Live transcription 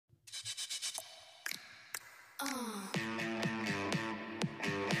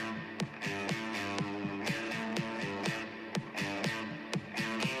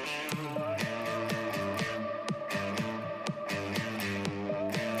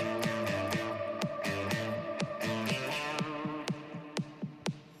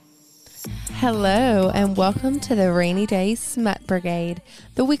Hello, and welcome to the Rainy Day Smut Brigade,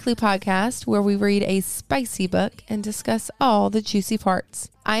 the weekly podcast where we read a spicy book and discuss all the juicy parts.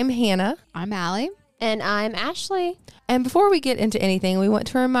 I'm Hannah. I'm Allie. And I'm Ashley. And before we get into anything, we want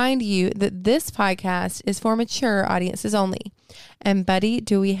to remind you that this podcast is for mature audiences only. And buddy,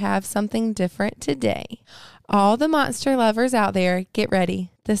 do we have something different today? All the monster lovers out there, get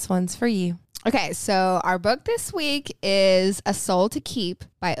ready. This one's for you. Okay, so our book this week is A Soul to Keep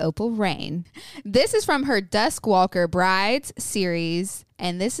by Opal Reyne. This is from her Duskwalker Brides series,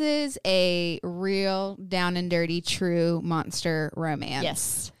 and this is a real down and dirty true monster romance.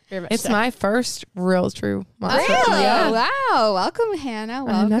 Yes. Very much It's so. my first real true monster. Really? Yeah. Wow. Welcome, Hannah.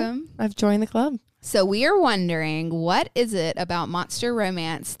 I know. Welcome. I've joined the club. So we are wondering, what is it about monster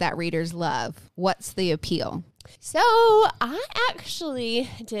romance that readers love? What's the appeal? So I actually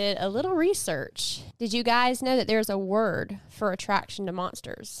did a little research. Did you guys know that there's a word for attraction to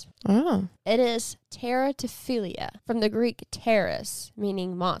monsters? Oh. It is teratophilia, from the Greek teras,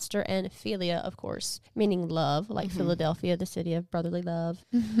 meaning monster, and philia, of course, meaning love, like Philadelphia, the city of brotherly love,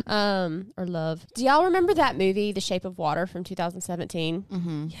 or love. Do y'all remember that movie, The Shape of Water, from 2017?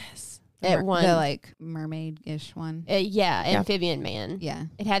 Mm-hmm. Yes. It won. The like mermaid-ish one. Yeah, Amphibian Man. Yeah.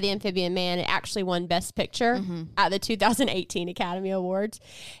 It had the Amphibian Man. It actually won Best Picture at the 2018 Academy Awards.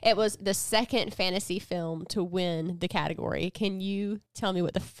 It was the second fantasy film to win the category. Can you tell me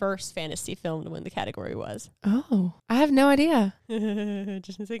what the first fantasy film to win the category was? Oh, I have no idea.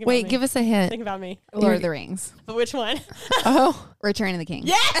 Just think about Wait, me. give us a hint. Think about me. Lord of the Rings. Which one? Oh, Return of the King.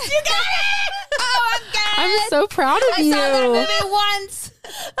 Yes, you got it! Oh, I'm good! I'm so proud of you. I saw that movie once.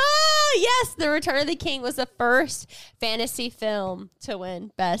 Oh, yes. The Return of the King was the first fantasy film to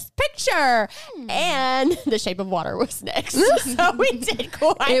win Best Picture. And The Shape of Water was next. So we did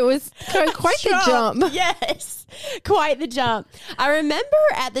quite. It was quite the jump. Yes, quite the jump. I remember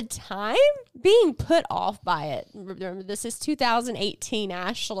at the time being put off by it. Remember, this is 2018,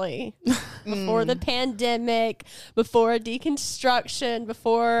 Ashley. Before the pandemic, before deconstruction,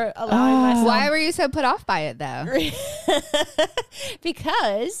 before allowing myself. Why were you so put off by it, though?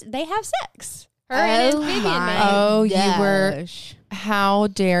 Because they have sex. Her and Amphibian Man. Oh, you were. Gosh. How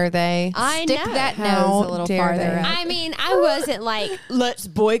dare they? I Stick know. that How nose a little dare farther they. up. I mean, I wasn't like, let's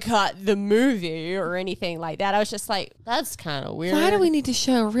boycott the movie or anything like that. I was just like, that's kind of weird. Why do we need to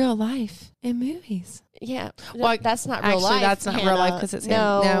show real life in movies? Yeah. Well, that's not real Actually, life. that's not real life because it's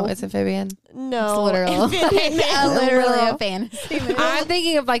no, it's amphibian. No. It's literal. Amphibian Man. Literally a fantasy movie. I'm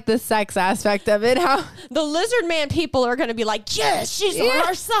thinking of like the sex aspect of it. How The lizard man people are going to be like, yes, she's on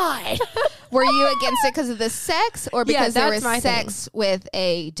our side. Were you against it because of the sex or because there that's was my sex with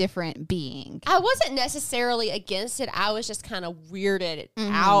a different being? I wasn't necessarily against it. I was just kind of weirded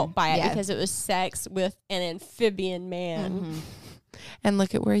out by it Yeah. because it was sex with an amphibian man. and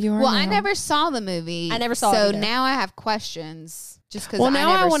look at where you are. Well, now. I never saw the movie. I never saw it So either. now I have questions just because Well, now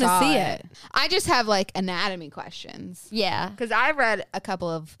I never wanna saw see it. I just have like anatomy questions. Yeah. Because I've read a couple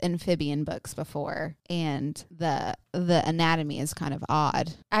of amphibian books before, and the anatomy is kind of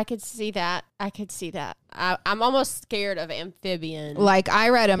odd. I could see that. I'm almost scared of amphibian. Like I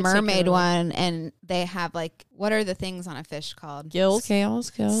read a mermaid Particularly. one, and they have like, what are the things on a fish called? Gills.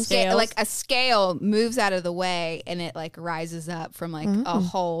 Scales. Scales. Like a scale moves out of the way, and it like rises up from like a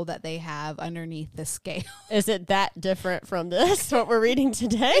hole that they have underneath the scale. Is it that different from this, what we're reading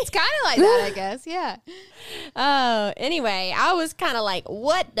today? It's kind of like that, I guess. Yeah. Oh, anyway, I was kind of like,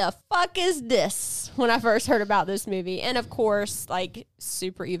 what the fuck is this when I first heard about this movie? And of course, like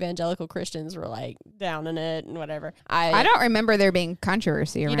super evangelical Christians were like down in it and whatever. I don't remember there being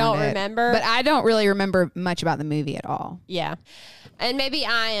controversy around it. You don't remember? But I don't really remember much about the movie at all. Yeah. And maybe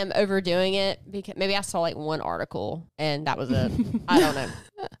I am overdoing it because maybe I saw like one article and that was it. I don't know.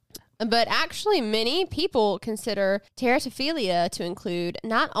 But actually, many people consider teratophilia to include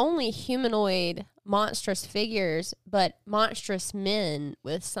not only humanoid monstrous figures, but monstrous men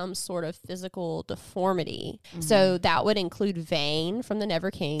with some sort of physical deformity. So that would include Vane from The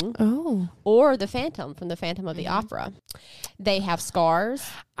Never King Oh, or the Phantom from The Phantom of the Opera. They have scars.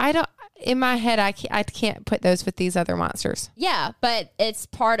 I don't. In my head, I can't put those with these other monsters. Yeah, but it's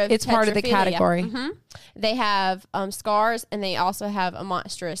part of It's part of the tetrophilia. category. They have scars, and they also have a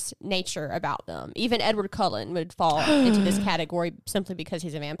monstrous nature about them. Even Edward Cullen would fall into this category simply because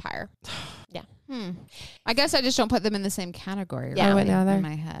he's a vampire. Yeah. I guess I just don't put them in the same category. Yeah. I really, wouldn't either. in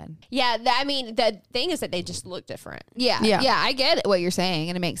my head. Yeah, I mean, the thing is that they just look different. Yeah. I get it, what you're saying,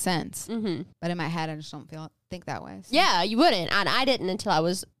 and it makes sense. Mm-hmm. But in my head, I just don't think that way. So. Yeah, you wouldn't. And I didn't until I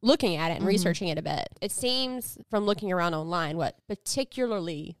was looking at it and researching it a bit. It seems from looking around online what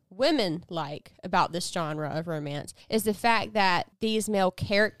particularly women like about this genre of romance is the fact that these male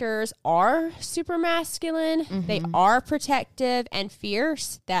characters are super masculine. They are protective and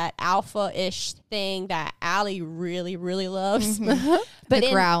fierce, that alpha-ish thing that Allie really, really loves. But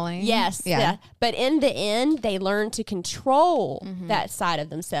the growling. Yes. Yeah. But in the end, they learn to control that side of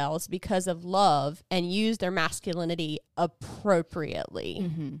themselves because of love and use their masculinity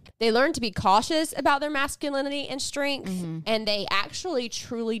appropriately. They learn to be cautious about their masculinity and strength, and they actually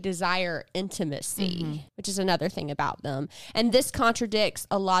truly desire intimacy, which is another thing about them. And this contradicts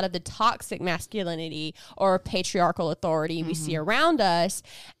a lot of the toxic masculinity or patriarchal authority we see around us.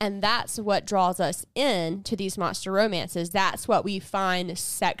 And that's what draws us in to these monster romances. That's what we find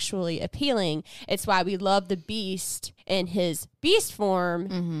sexually appealing. It's why we love the beast in his beast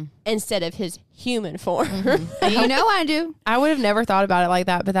form instead of his human form. You know I do. I would have never thought about it like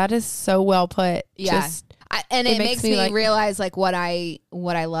that, but that is so well put. Yeah. And it makes me like, realize like what I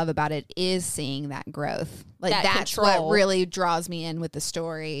love about it is seeing that growth. Like that's control. what really draws me in with the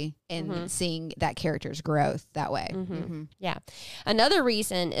story and seeing that character's growth that way. Yeah. Another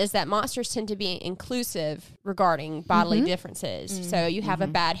reason is that monsters tend to be inclusive regarding bodily differences. So you have a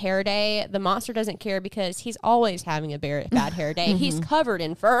bad hair day. The monster doesn't care because he's always having a bad hair day. He's covered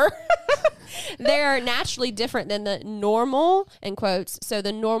in fur. They're naturally different than the normal, in quotes, so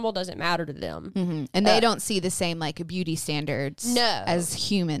the normal doesn't matter to them. And they don't see the same like beauty standards as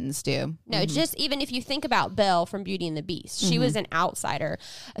humans do. No, just even if you think about Belle from Beauty and the Beast, she was an outsider.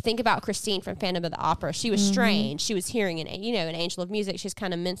 Think about Christine from Phantom of the Opera. She was strange. She was hearing an angel of music. She's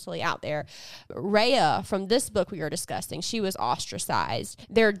kind of mentally out there. Rhea from this book we were discussing, she was ostracized.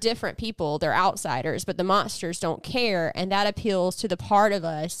 They're different people. They're outsiders, but the monsters don't care, and that appeals to the part of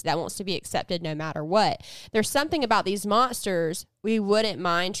us that wants to be accepted no matter what. There's something about these monsters we wouldn't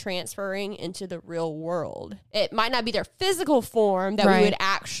mind transferring into the real world. It might not be their physical form that we would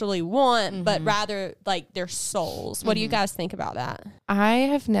actually want, but rather like their souls. What do you guys think about that? I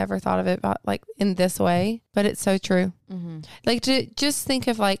have never thought of it about like in this way, but it's so true. Like to just think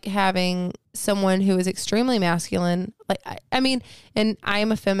of like having someone who is extremely masculine. Like, I mean, and I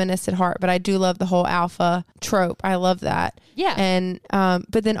am a feminist at heart, but I do love the whole alpha trope. I love that. Yeah. And,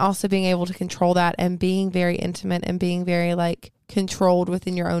 but then also being able to control that and being very intimate and being very like controlled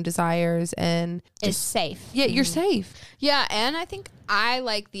within your own desires and It's safe. Yeah, you're safe. Yeah, and I think I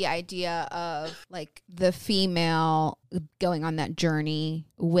like the idea of like the female going on that journey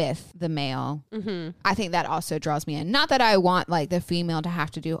with the male. I think that also draws me in. Not that I want like the female to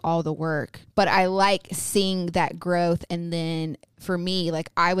have to do all the work, but I like seeing that growth. And then for me, like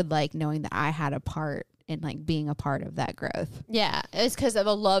I would like knowing that I had a part in like being a part of that growth. Yeah, it's because of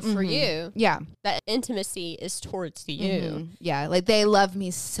a love for you. Yeah. That intimacy is towards you. Yeah, like they love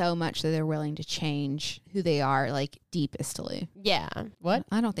me so much that they're willing to change who they are, like deepestly. Yeah. What?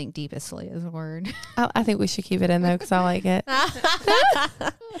 I don't think deepestly is a word. I think we should keep it in though because I like it.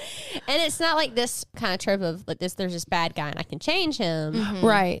 And it's not like this kind of trope of like this, there's this bad guy and I can change him.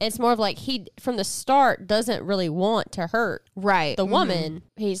 Right. It's more of like he from the start doesn't really want to hurt the woman.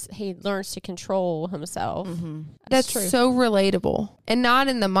 He learns to control himself. That's true. so relatable, and not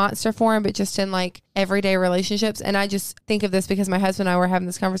in the monster form, but just in like everyday relationships. And I just think of this because my husband and I were having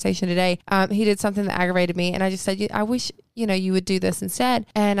this conversation today. He did something that aggravated me, and I just said, I wish, you would do this instead.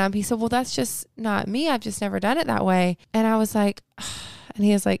 And he said, well, that's just not me. I've just never done it that way. And I was like, and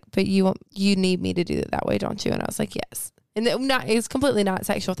he was like, but you need me to do it that way, don't you? And I was like, yes. And it's completely not a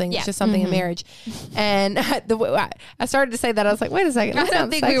sexual thing. It's just something in marriage. And I started to say that. I was like, wait a second. I don't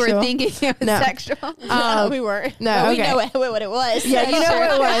think sexual. we were thinking it was sexual. No, we weren't. No, but okay. we know what it was. Yeah, you know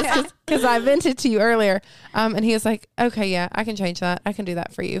what it was because I vented to you earlier. And he was like, okay, yeah, I can change that. I can do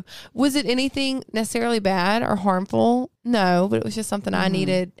that for you. Was it anything necessarily bad or harmful? No, but it was just something I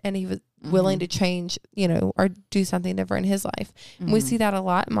needed. And he was willing to change, or do something different in his life. And we see that a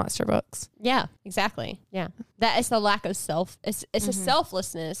lot in monster books. Yeah, exactly. Yeah. That is the lack of it's a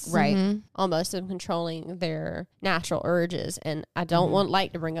selflessness. Right. Almost of controlling their natural urges. And I don't want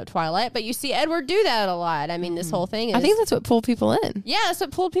to bring up Twilight, but you see Edward do that a lot. I mean, this whole thing is... I think that's what pulled people in. Yeah, that's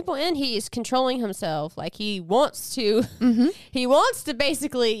what pulled people in. He's controlling himself. Like he wants to, he wants to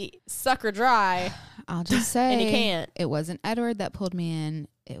basically suck her dry. I'll just say, and he can't. It wasn't Edward that pulled me in.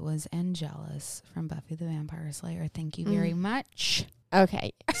 It was Angelus from Buffy the Vampire Slayer. Thank you very much.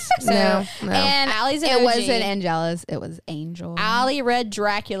 Okay. So, No. And Allie's it wasn't Angelus. It was Angel. Allie read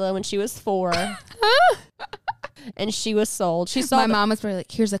Dracula when she was 4. and she was sold. She saw My mom was probably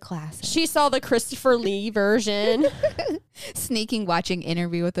like, here's a classic. She saw the Christopher Lee version. Sneaking watching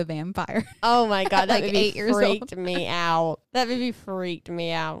Interview with a Vampire. Oh my God, that Like movie 8 years freaked me out. That movie freaked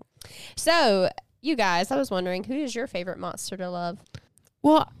me out. So, you guys, I was wondering, who is your favorite monster to love?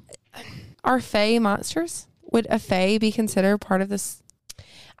 Well, are fae monsters? Would a fae be considered part of this?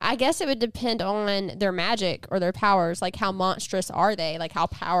 I guess it would depend on their magic or their powers. Like, how monstrous are they? Like, how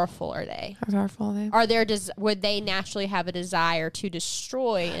powerful are they? How powerful are they? Are there would they naturally have a desire to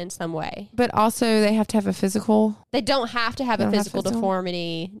destroy in some way? But also, they have to have a physical. They don't have to have a physical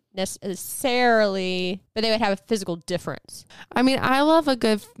deformity necessarily, but they would have a physical difference. I mean, I love a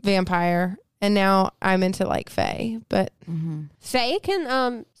good vampire, and now I'm into like fae, but Fae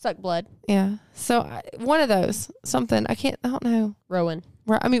can suck blood. yeah. So one of those, something I don't know. Rowan.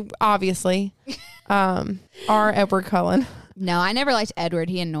 I mean, obviously, R. Edward Cullen. No, I never liked Edward.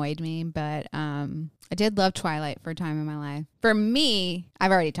 He annoyed me, but I did love Twilight for a time in my life. For me,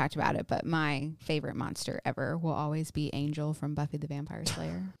 I've already talked about it, but my favorite monster ever will always be Angel from Buffy the Vampire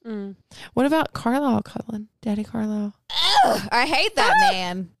Slayer. What about Carlisle Cullen, Daddy Carlisle? Ugh, I hate that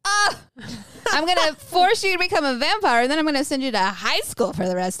man. I'm going to force you to become a vampire, and then I'm going to send you to high school for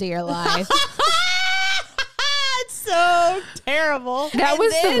the rest of your life. So terrible. That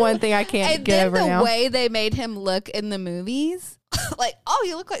was the one thing I can't get over now. And then the way they made him look in the movies, like, oh,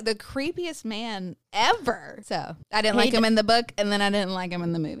 you look like the creepiest man ever. So I didn't like him in the book, and then I didn't like him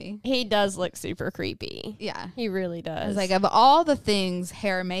in the movie. He does look super creepy. Yeah. He really does. I was like, of all the things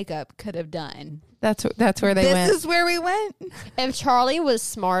hair and makeup could have done, That's where they went. this is where we went. if Charlie was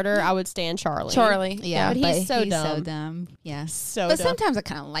smarter, I would stand Charlie. Charlie. But he's so dumb. so dumb. Yeah. So But dumb. sometimes I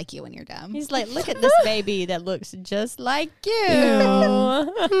kind of like you when you're dumb. He's like, look at this baby that looks just like you.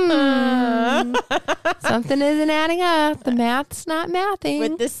 Something isn't adding up. The math's not mathing.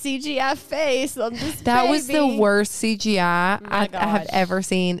 With the CGI face on this That baby. was the worst CGI I have gosh. ever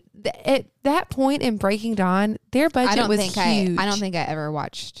seen. At that point in Breaking Dawn, their budget was huge. I don't think I ever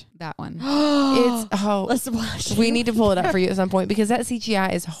watched that one. Let's watch. We need to pull it up for you at some point because that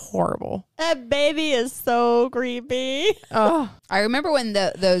CGI is horrible. That baby is so creepy. Oh, I remember when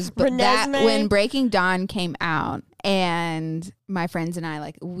when Breaking Dawn came out, and my friends and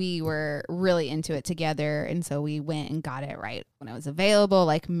I, we were really into it together, and so we went and got it right when it was available,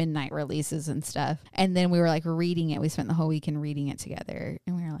 like midnight releases and stuff. And then we were reading it. We spent the whole weekend reading it together,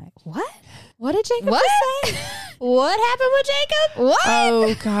 and we were like, "What? What did Jacob say? What happened with Jacob? What?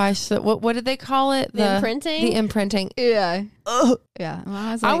 oh gosh! So what did they call it? The imprinting? The imprinting. Yeah, Ugh. yeah."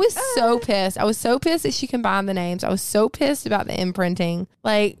 Well, I was so pissed. I was so pissed that she combined the names. I was so pissed about the imprinting.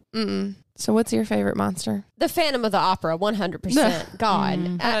 So what's your favorite monster? The Phantom of the Opera, 100%.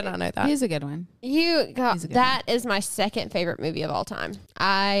 God. I did not know that. He's a good one. That is my second favorite movie of all time.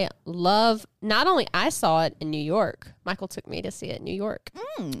 I love, not only I saw it in New York, Michael took me to see it in New York.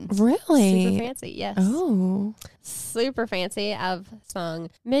 Really? Super fancy, yes. Oh. Super fancy. I've sung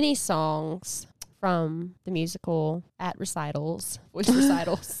many songs from the musical at recitals, voice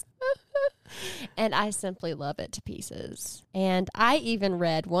recitals. And I simply love it to pieces. And I even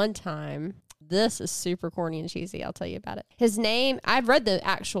read one time, this is super corny and cheesy, I'll tell you about it. His name, I've read the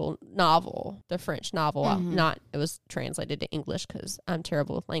actual novel, the French novel. It was translated to English because I'm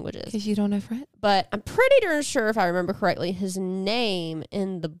terrible with languages. Because you don't know French? But I'm pretty darn sure, if I remember correctly, his name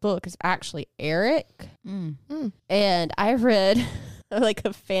in the book is actually Eric. And I read a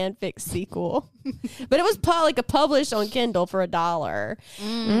fanfic sequel, but it was published on Kindle for $1.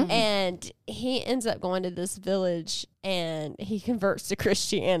 And he ends up going to this village and he converts to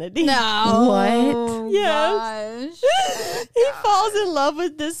Christianity. No. What? Yes. He falls in love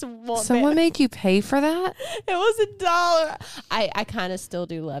with this woman. Someone make you pay for that? It was $1. I kind of still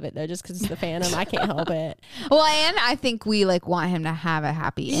do love it though, just because it's the Phantom. I can't help it. Well, and I think we want him to have a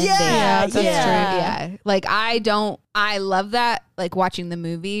happy ending. Yeah, that's true. Yeah. I love that, watching the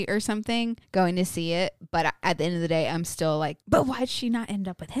movie or something, going to see it. But at the end of the day, I'm still but why'd she not end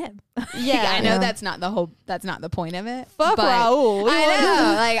up with him? Yeah. I know that's not the point of it. Fuck but Raoul. I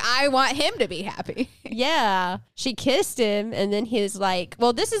know. I want him to be happy. Yeah. She kissed him and then he's like,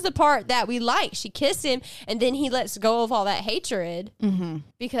 well, this is the part that we like. She kissed him and then he lets go of all that hatred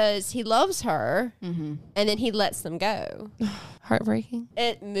because he loves her and then he lets them go. Heartbreaking.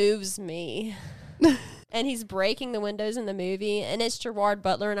 It moves me. And he's breaking the windows in the movie and it's Gerard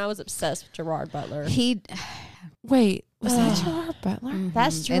Butler and I was obsessed with Gerard Butler. Wait, was that Gerard Butler?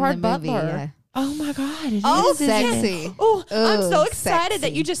 That's In Gerard the movie, Butler. yeah. Oh my God. It Oh, is, isn't it? sexy. Oh, I'm so Ooh, excited that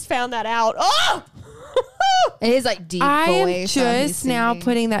sexy. you just found that out. Oh! It is deep I am voice. how he's just now singing.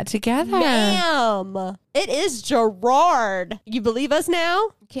 putting that together. Ma'am. It is Gerard. You believe us now?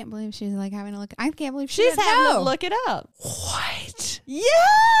 I can't believe she's like having a look. I can't believe She's having to look it up. What?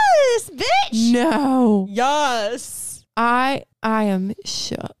 Yes, bitch. No. Yes. I am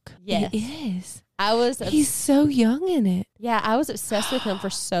shook. Yes. He is. I was. He's so young in it. Yeah, I was obsessed with him for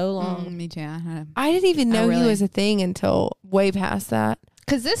so long. Me too. I didn't even know he really- was a thing until way past that.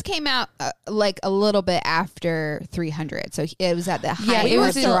 Because this came out like a little bit after 300. So it was at the height it of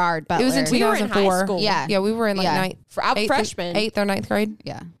was in- Gerard Butler. It was in We were in 2004. high school. Yeah. Yeah, we were in like Yeah. ninth, I'm freshman. 8th or 9th grade.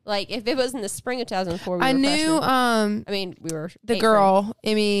 Yeah. Like if it was in the spring of 2004, we I were knew freshmen. I mean, we were the eighth girl,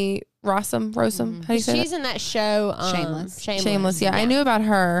 Emmy Rossum. How do you say She's that? in that show, Shameless. Shameless. Yeah, I knew about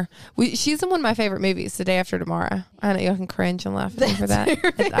her. She's in one of my favorite movies, The Day After Tomorrow. I know y'all can cringe and laugh at me for that.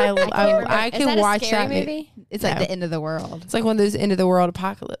 I Is can that a watch scary that movie. It's like No. the end of the world. It's like one of those end of the world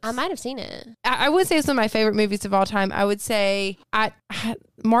apocalypse. I might have seen it. I would say it's one of my favorite movies of all time. I would say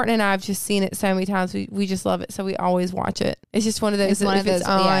Martin and I have just seen it so many times. We just love it, so we always watch it. It's just one of those. If it's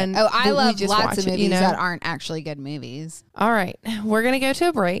on, yeah. Oh, I we love just lots watch of it, movies you know? that aren't actually good movies. All right, we're gonna go to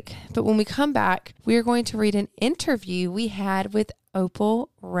a break, but when we come back, we are going to read an interview we had with Opal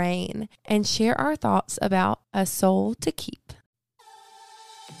Reyne and share our thoughts about A Soul to Keep.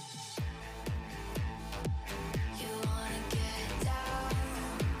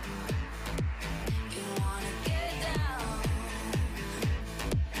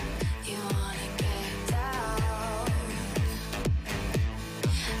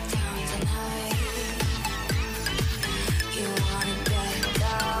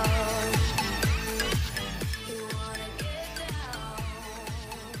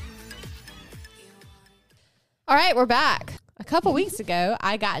 All right, we're back. A couple weeks ago,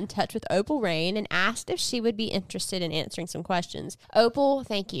 I got in touch with Opal Reyne and asked if she would be interested in answering some questions. Opal,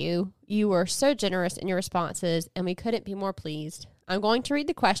 thank you. You were so generous in your responses, and we couldn't be more pleased. I'm going to read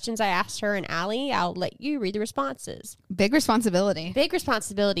the questions I asked her, and Allie, I'll let you read the responses. Big responsibility. Big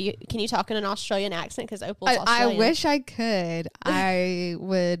responsibility. Can you talk in an Australian accent? Because Opal's I Australian. wish I could. I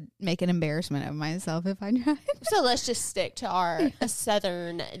would make an embarrassment of myself if I tried. So let's just stick to our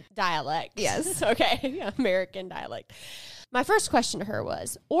southern dialect. Yes. Okay. American dialect. My first question to her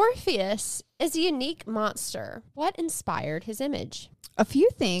was, Orpheus is a unique monster. What inspired his image? A few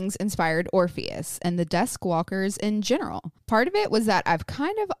things inspired Orpheus and the Dusk Walkers in general. Part of it was that I've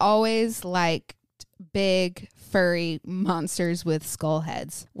kind of always liked big, furry monsters with skull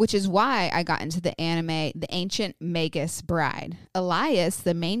heads, which is why I got into the anime The Ancient Magus Bride. Elias,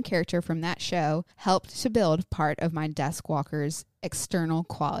 the main character from that show, helped to build part of my Dusk Walkers' external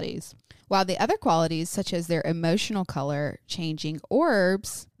qualities. While the other qualities, such as their emotional color, changing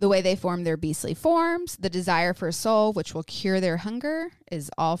orbs, the way they form their beastly forms, the desire for a soul which will cure their hunger, is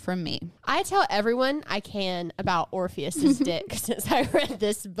all from me. I tell everyone I can about Orpheus's dick since I read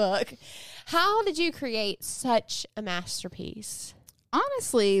this book. How did you create such a masterpiece?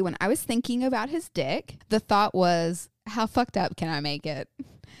 Honestly, when I was thinking about his dick, the thought was, how fucked up can I make it?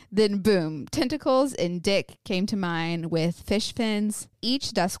 Then boom, tentacles and dick came to mind with fish fins.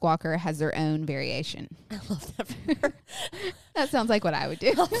 Each Duskwalker has their own variation. I love that for her. That sounds like what I would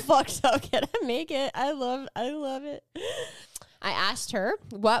do. How fucked up can I make it? I love it. I asked her,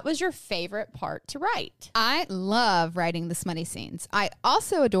 what was your favorite part to write? I love writing the smutty scenes. I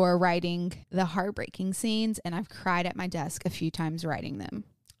also adore writing the heartbreaking scenes, and I've cried at my desk a few times writing them.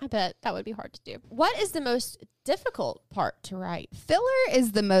 I bet that would be hard to do. What is the most difficult part to write? Filler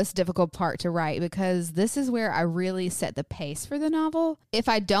is the most difficult part to write because this is where I really set the pace for the novel. If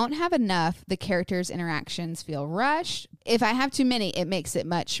I don't have enough, the characters' interactions feel rushed. If I have too many, it makes it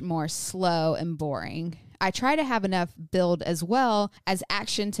much more slow and boring. I try to have enough build as well as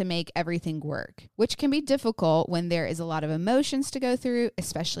action to make everything work, which can be difficult when there is a lot of emotions to go through,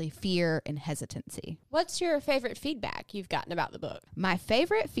 especially fear and hesitancy. What's your favorite feedback you've gotten about the book? My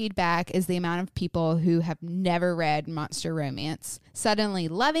favorite feedback is the amount of people who have never read monster romance suddenly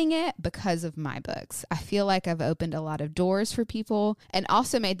loving it because of my books. I feel like I've opened a lot of doors for people and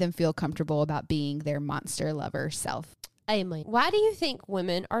also made them feel comfortable about being their monster lover self. Emily, why do you think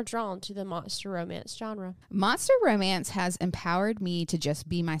women are drawn to the monster romance genre? Monster romance has empowered me to just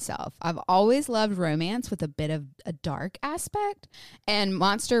be myself. I've always loved romance with a bit of a dark aspect, and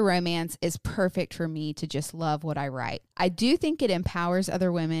monster romance is perfect for me to just love what I write. I do think it empowers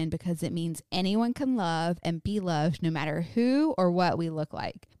other women because it means anyone can love and be loved no matter who or what we look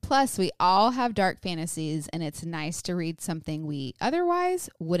like. Plus, we all have dark fantasies, and it's nice to read something we otherwise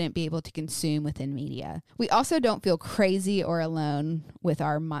wouldn't be able to consume within media. We also don't feel crazy or alone with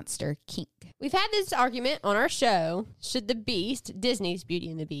our monster kink. We've had this argument on our show. Should the Beast, Disney's Beauty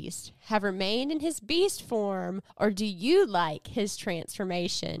and the Beast, have remained in his beast form, or do you like his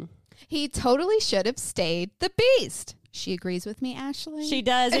transformation? He totally should have stayed the beast. She agrees with me, Ashley. She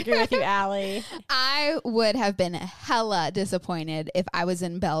does agree with you, Allie. I would have been hella disappointed if I was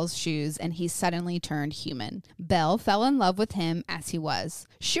in Belle's shoes and he suddenly turned human. Belle fell in love with him as he was.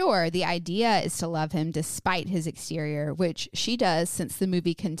 Sure, the idea is to love him despite his exterior, which she does since the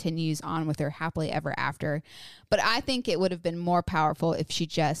movie continues on with her happily ever after. But I think it would have been more powerful if she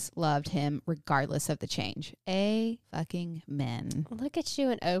just loved him regardless of the change. Fucking men. Look at you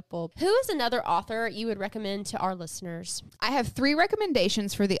and Opal. Who is another author you would recommend to our listeners? I have 3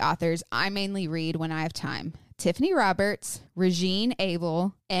 recommendations for the authors I mainly read when I have time. Tiffany Roberts, Regine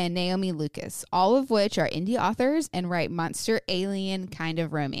Abel, and Naomi Lucas, all of which are indie authors and write monster alien kind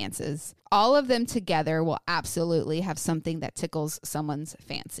of romances. All of them together will absolutely have something that tickles someone's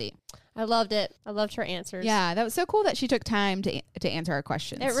fancy. I loved it. I loved her answers. Yeah, that was so cool that she took time to answer our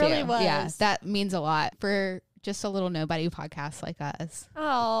questions. It really was. Yeah, that means a lot for just a little nobody podcast like us.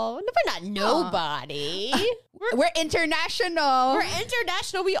 Oh, we're not nobody. We're international. We're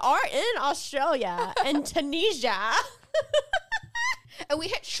international. We are in Australia and Tunisia. And we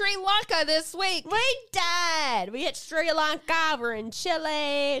hit Sri Lanka this week. We did. We hit Sri Lanka. We're in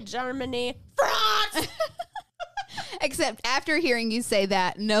Chile, Germany, France. Except after hearing you say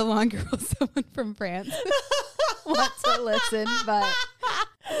that, no longer will someone from France want to listen. But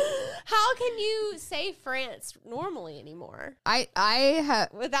how can you say France normally anymore? I have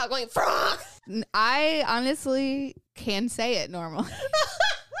Without going France. I honestly can say it normally.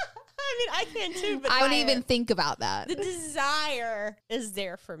 I mean, I can too, but I don't even think about that. the desire is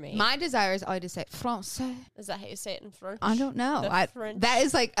there for me. My desire is always to say français. Is that how you say it in French? I don't know. French. That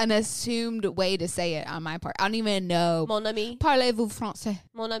is like an assumed way to say it on my part. I don't even know. Mon ami. Parlez-vous français?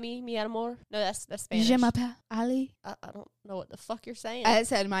 Mon ami, mi amor. No, that's Spanish. Je m'appelle Ali. I don't know what the fuck you're saying. I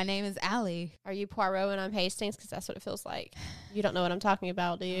said my name is Ali. Are you Poirot and I'm Hastings? Because that's what it feels like. You don't know what I'm talking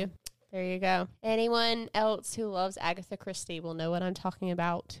about, do you? There you go. Anyone else who loves Agatha Christie will know what I'm talking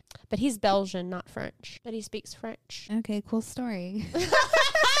about. But he's Belgian, not French. But he speaks French. Okay, cool story.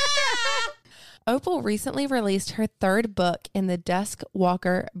 Opal recently released her 3rd book in the Dusk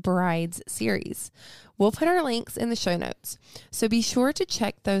Walker Brides series. We'll put our links in the show notes, so be sure to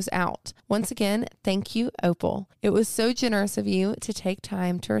check those out. Once again, thank you, Opal. It was so generous of you to take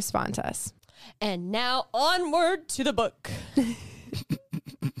time to respond to us. And now onward to the book.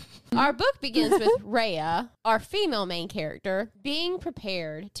 Our book begins with Rhea, our female main character, being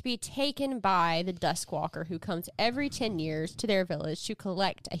prepared to be taken by the Duskwalker who comes every 10 years to their village to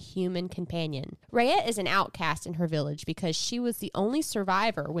collect a human companion. Rhea is an outcast in her village because she was the only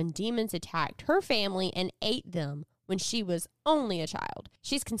survivor when demons attacked her family and ate them when she was only a child.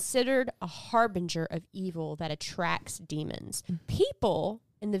 She's considered a harbinger of evil that attracts demons. People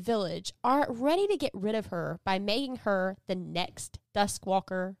in the village are ready to get rid of her by making her the next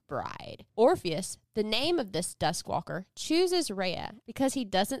Duskwalker bride. Orpheus, the name of this Duskwalker, chooses Rhea because he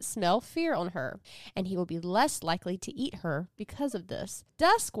doesn't smell fear on her, and he will be less likely to eat her because of this.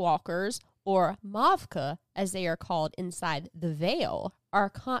 Duskwalkers, or Mavka, as they are called inside the Veil, are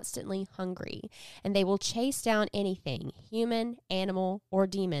constantly hungry, and they will chase down anything, human, animal, or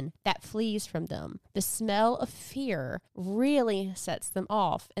demon, that flees from them. The smell of fear really sets them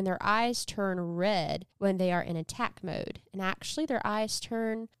off, and their eyes turn red when they are in attack mode. And actually, their eyes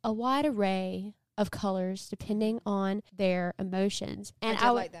turn a wide array of colors depending on their emotions. And I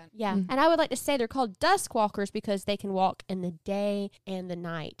like that. Yeah. And I would like to say they're called Duskwalkers because they can walk in the day and the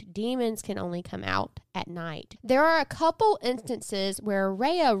night. Demons can only come out at night. There are a couple instances where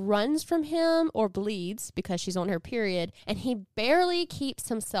Rhea runs from him or bleeds because she's on her period, and he barely keeps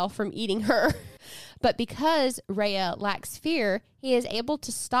himself from eating her. But because Rhea lacks fear, he is able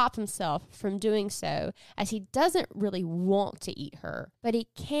to stop himself from doing so, as he doesn't really want to eat her, but he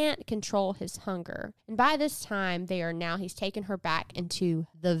can't control his hunger. And by this time, he's taken her back into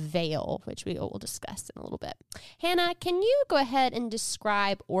the Veil, which we will discuss in a little bit. Hannah, can you go ahead and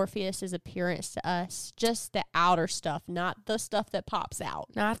describe Orpheus's appearance to us? Just the outer stuff, not the stuff that pops out.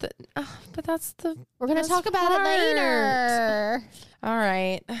 But that's the... We're going to talk about it later. All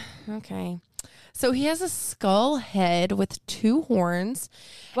right. Okay. So he has a skull head with 2 horns.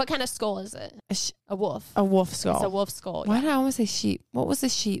 What kind of skull is it? A wolf. A wolf skull. It's a wolf skull. Why yeah. did I almost say sheep? What was the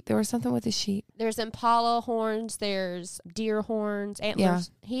sheep? There was something with the sheep. There's impala horns. There's deer horns,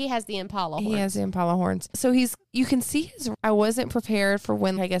 antlers. Yeah. He has the impala horns. He has the impala horns. So you can see I wasn't prepared for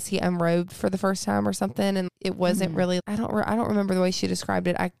when, I guess, he unrobed for the first time or something. And it wasn't really, I don't remember the way she described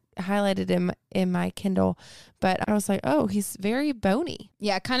it. I highlighted him in my Kindle, but I was like, oh, he's very bony.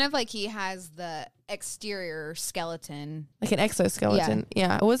 Yeah, kind of like he has the exterior skeleton. Like an exoskeleton.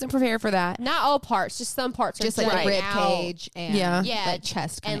 Yeah. I wasn't prepared for that. Not all parts, just some parts. Just are like a jutting rib out. cage and Yeah. the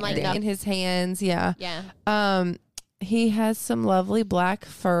chest And, and like, area. In his hands. Yeah. Yeah. He has some lovely black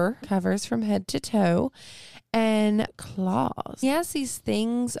fur, covers from head to toe, and claws. He has these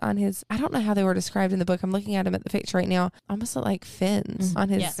things on his, I don't know how they were described in the book. I'm looking at him at the picture right now. Almost look like fins on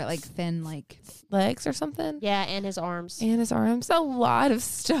his Yeah. So like thin, like legs or something. Yeah, and his arms. And his arms. A lot of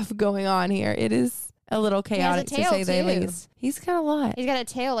stuff going on here. It is a little has a chaotic to tail, say the too. least. He's got a lot. He's got a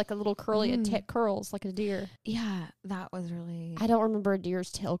tail like a little curly, curls like a deer. yeah, that was really. I don't remember a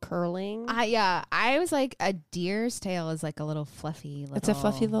deer's tail curling. I was like a deer's tail is like a little fluffy. It's a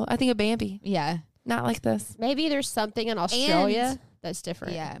fluffy little, I think a Bambi. Yeah, Not like this. Maybe there's something in Australia that's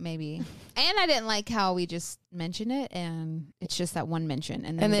different. yeah, maybe. And I didn't like how we just mention it, and it's just that one mention,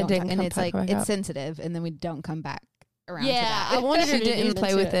 and then And we then don't didn't and come it's back like up. it's sensitive, and then we don't come back around. Yeah, to that. I wanted her She to didn't get play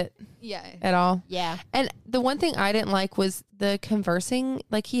into with it yeah. at all. Yeah. And the one thing I didn't like was the conversing.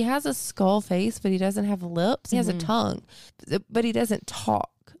 Like, he has a skull face, but he doesn't have lips. He has a tongue, but he doesn't talk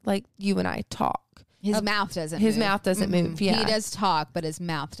like you and I talk. His mouth doesn't. His move. mouth doesn't move. Yeah. he does talk, but his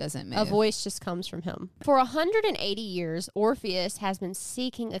mouth doesn't move. A voice just comes from him. For 180 years, Orpheus has been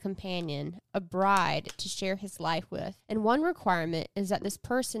seeking a companion, a bride to share his life with. And one requirement is that this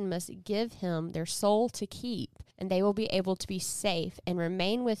person must give him their soul to keep, and they will be able to be safe and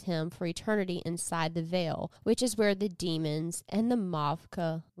remain with him for eternity inside the veil, which is where the demons and the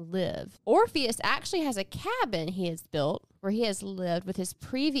Mavka live. Orpheus actually has a cabin he has built where he has lived with his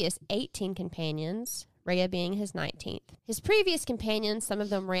previous 18 companions, Rhea being his 19th. His previous companions, some of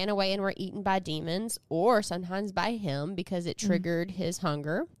them ran away and were eaten by demons, or sometimes by him because it triggered his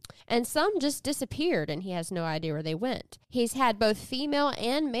hunger. And some just disappeared and he has no idea where they went. He's had both female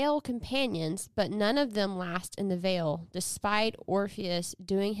and male companions, but none of them last in the veil, despite Orpheus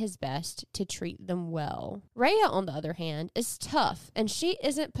doing his best to treat them well. Rhea, on the other hand, is tough, and she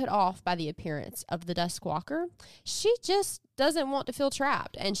isn't put off by the appearance of the Duskwalker. She just doesn't want to feel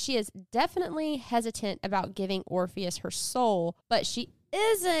trapped, and she is definitely hesitant about giving Orpheus her soul, but she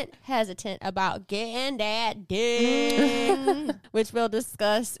isn't hesitant about getting that dick, which we'll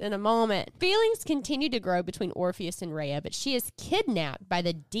discuss in a moment. Feelings continue to grow between Orpheus and Rhea, but she is kidnapped by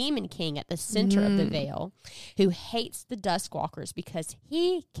the Demon King at the center of the veil, who hates the Duskwalkers because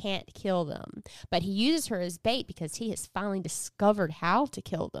he can't kill them. But he uses her as bait because he has finally discovered how to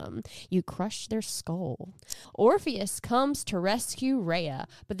kill them. You crush their skull. Orpheus comes to rescue Rhea,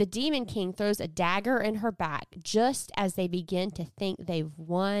 but the Demon King throws a dagger in her back just as they begin to think they've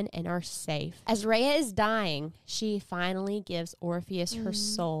won and are safe. As Rhea is dying, she finally gives Orpheus her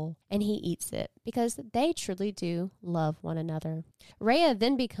soul, and he eats it because they truly do love one another. Rhea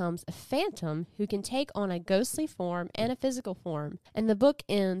then becomes a phantom who can take on a ghostly form and a physical form, and the book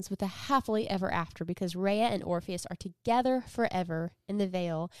ends with a happily ever after because Rhea and Orpheus are together forever in the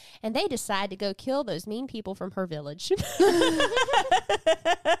veil, and they decide to go kill those mean people from her village.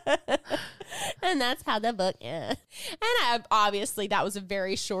 And that's how the book ends. And obviously that was a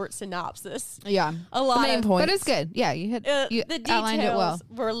very short synopsis. Yeah, A lot main of point. but it's good. Yeah, you had you the outlined it well.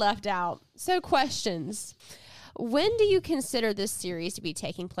 details were left out. So questions. When do you consider this series to be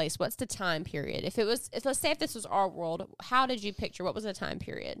taking place? What's the time period? If let's say if this was our world, how did you picture? What was the time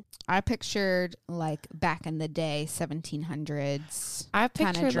period? I pictured like back in the day, 1700s. I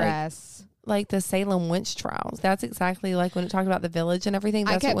kind pictured of dress. like the Salem witch trials. That's exactly like when it talked about the village and everything.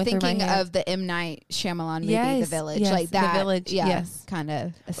 That's I kept what went through thinking my head. of the M. Night Shyamalan movie, Yes, The Village, yes, like that. The Village, yeah, yes. kind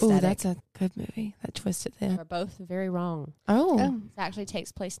of Oh, aesthetic. that's a good movie. That twisted then. We're both very wrong. Oh. It actually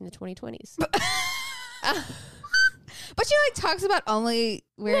takes place in the 2020s. But she like talks about only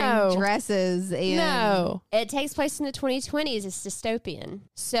wearing No. dresses and No. It takes place in the 2020s. It's dystopian.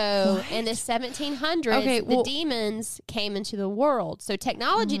 So in the 1700s, Okay, well- the demons came into the world. So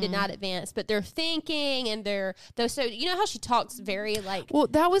technology did not advance, but their thinking and so you know how she talks very like, Well,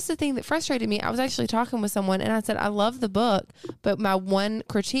 that was the thing that frustrated me. I was actually talking with someone and I said, I love the book, but my one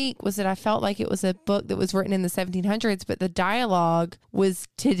critique was that I felt like it was a book that was written in the 1700s, but the dialogue was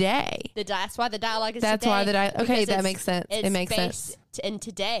today. that's why the dialogue is That's today, why okay, because that it's- makes sense. It's It makes based sense. in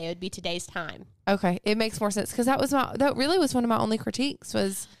today. It would be today's time. Okay, it makes more sense because that really was one of my only critiques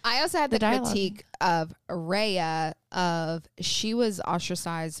was I also had The the dialogue. critique of Rhea of she was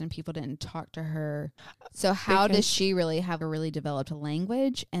ostracized and people didn't talk to her. So how Because- does she really have a really developed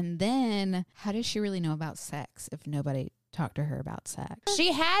language? And then how does she really know about sex if nobody talked to her about sex?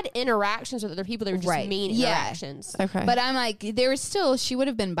 She had interactions with other people. They were just Right. mean Yeah. interactions. okay. But I'm like, there was still, she would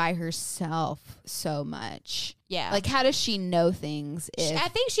have been by herself so much. Yeah. Like, how does she know things? I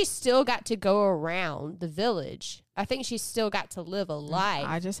think she still got to go around the village. I think she still got to live a life.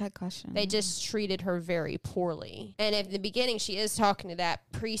 I just had questions. They just treated her very poorly. And at the beginning, she is talking to that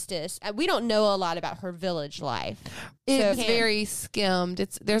priestess. We don't know a lot about her village life. It's very skimmed.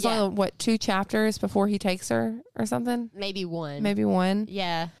 There's only, 2 chapters before he takes her or something? Maybe one. Maybe one.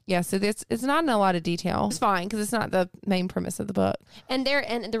 Yeah. Yeah, so it's not in a lot of detail. It's fine because it's not the main premise of the book. And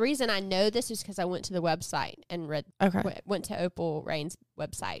the reason I know this is because I went to the website and went to Opal Reyne's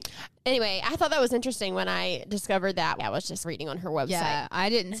website. Anyway, I thought that was interesting when I discovered that. I was just reading on her website. Yeah, I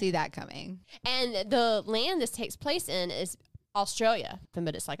didn't see that coming. And the land this takes place in is Australia,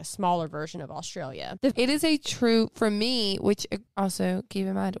 but it's like a smaller version of Australia. It is a true, for me, which also keep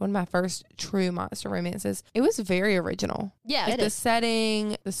in mind, one of my first true monster romances, it was very original. Yeah, like the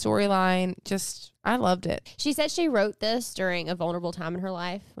setting, the storyline, just, I loved it. She said she wrote this during a vulnerable time in her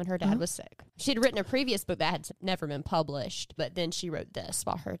life when her dad was sick. She'd written a previous book that had never been published, but then she wrote this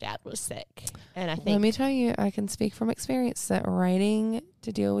while her dad was sick. And I think... Let me tell you, I can speak from experience that writing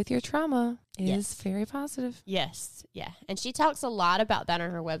to deal with your trauma is very positive. Yes. Yeah. And she talks a lot about that on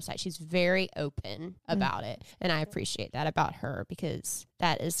her website. She's very open about it. And I appreciate that about her because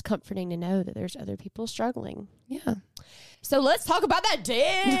that is comforting to know that there's other people struggling. Yeah. So let's talk about that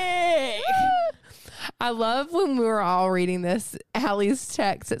dick. I love when we were all reading this, Allie's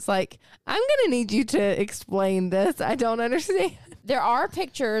text. It's like, I'm going to need you to explain this. I don't understand. There are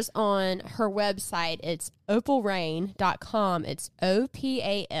pictures on her website. It's opalreyne.com. It's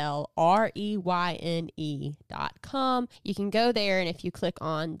OPALREYNE.com. You can go there, and if you click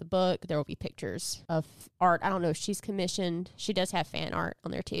on the book, there will be pictures of art. I don't know if she's commissioned. She does have fan art on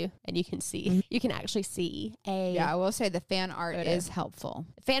there too, and you can see. You can actually see a. Yeah, I will say the fan art is helpful.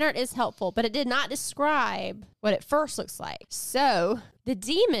 Fan art is helpful, but it did not describe what it first looks like. So the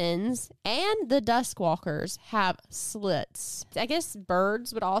demons and the Duskwalkers have slits. I guess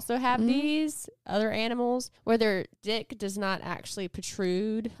birds would also have these, other animals, where their dick does not actually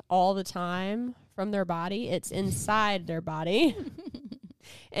protrude all the time from their body. It's inside their body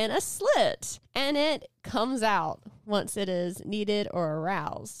in a slit, and it comes out once it is needed or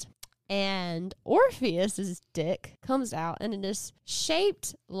aroused. And Orpheus's dick comes out, and it is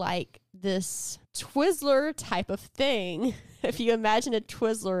shaped like this Twizzler type of thing. If you imagine a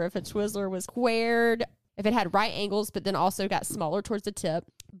Twizzler, if a Twizzler was squared, if it had right angles, but then also got smaller towards the tip.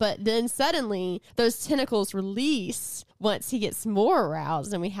 But then suddenly those tentacles release once he gets more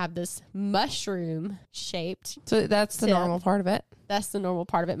aroused, and we have this mushroom shaped. So that's the normal part of it. That's the normal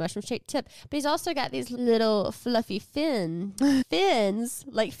part of it, mushroom shaped tip. But he's also got these little fluffy fins,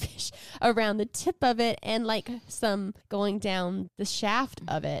 like fish, around the tip of it, and like some going down the shaft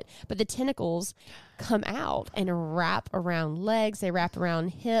of it. But the tentacles come out and wrap around legs. They wrap around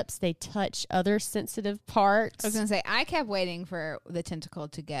hips. They touch other sensitive parts. I was going to say, I kept waiting for the tentacle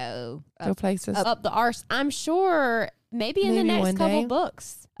to go places. Up the arse. I'm sure maybe in the next couple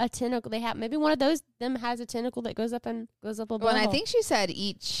books, a tentacle they have. Maybe one of them has a tentacle that goes up above. Well, and I think she said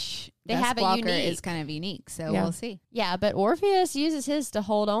each they have a unique is kind of unique, so we'll see. Yeah, but Orpheus uses his to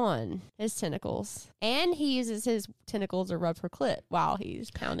hold on, his tentacles, and he uses his tentacles to rub her clit while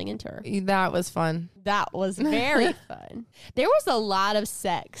he's pounding into her. That was fun. That was very fun. There was a lot of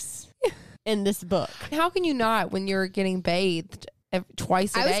sex in this book. How can you not when you're getting bathed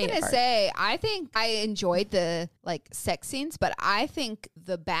twice a day? I was going to say, I think I enjoyed the sex scenes, but I think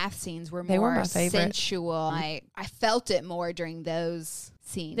the bath scenes were more sensual. I felt it more during those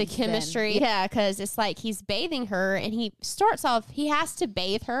scenes. The chemistry. Yeah, because it's like he's bathing her, and he starts off, he has to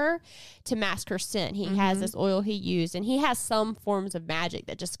bathe her to mask her scent. He has this oil he used, and he has some forms of magic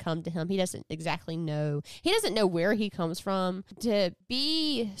that just come to him. He doesn't exactly know. He doesn't know where he comes from. To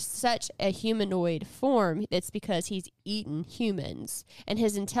be such a humanoid form, it's because he's eaten humans, and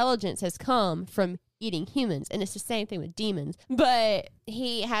his intelligence has come from eating humans, and it's the same thing with demons, but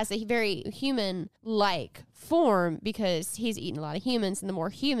he has a very human-like form because he's eaten a lot of humans, and the more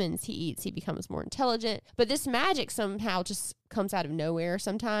humans he eats, he becomes more intelligent. But this magic somehow just comes out of nowhere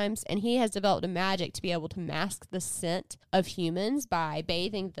sometimes, and he has developed a magic to be able to mask the scent of humans by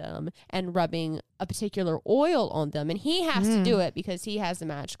bathing them and rubbing a particular oil on them, and he has to do it because he has the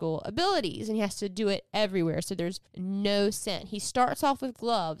magical abilities, and he has to do it everywhere, so there's no scent. He starts off with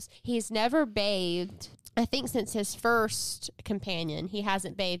gloves. He's never bathed. I think since his first companion, he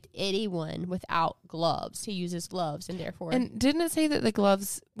hasn't bathed anyone without gloves. He uses gloves, and therefore... And didn't it say that the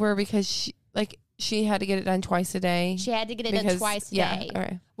gloves were because she had to get it done twice a day? She had to get it done twice a day.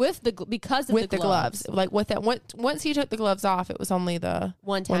 Right. because of with the gloves. Like with that, once he took the gloves off, it was only the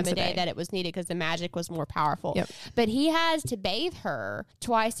one time once a day that it was needed because the magic was more powerful. Yep. But he has to bathe her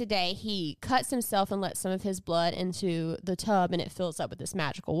twice a day. He cuts himself and lets some of his blood into the tub, and it fills up with this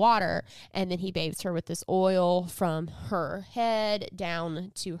magical water. And then he bathes her with this oil from her head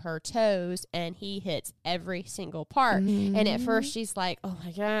down to her toes, and he hits every single part. Mm-hmm. And at first she's like, "Oh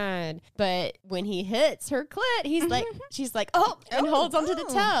my God." But when he hits her clit, he's like, she's like, "Oh," and holds onto the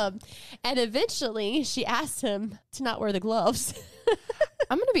tub. And eventually she asks him to not wear the gloves.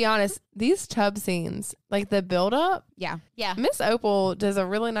 I'm going to be honest. These tub scenes, like the build up, Yeah. Yeah. Miss Opal does a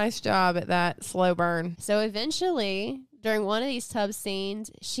really nice job at that slow burn. So eventually, during one of these tub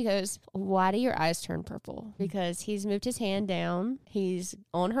scenes, she goes, "Why do your eyes turn purple?" Because he's moved his hand down. He's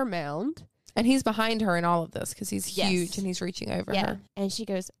on her mound. And he's behind her in all of this because he's Yes. huge and he's reaching over Yeah. her. And she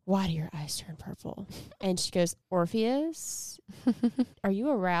goes, "Why do your eyes turn purple?" And she goes, "Orpheus, are you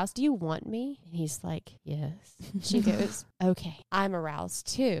aroused? Do you want me?" And he's like, "Yes." She goes, "Okay, I'm aroused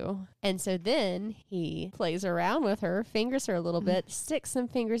too." And so then he plays around with her, fingers her a little bit, sticks some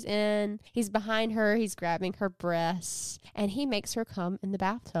fingers in. He's behind her. He's grabbing her breasts, and he makes her come in the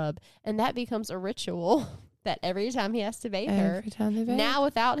bathtub. And that becomes a ritual that every time he has to bathe her, Every time they bathe. now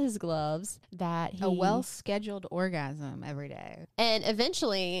without his gloves, that he... A well-scheduled orgasm every day. And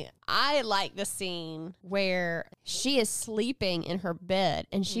eventually, I like the scene where she is sleeping in her bed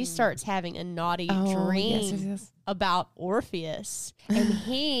and she starts having a naughty dream yes. about Orpheus. And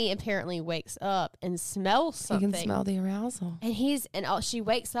he apparently wakes up and smells You something. can smell the arousal. And she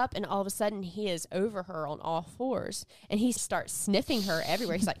wakes up and all of a sudden he is over her on all fours and he starts sniffing her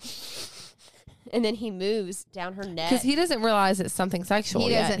everywhere. He's like... And then he moves down her neck. Because he doesn't realize it's something sexual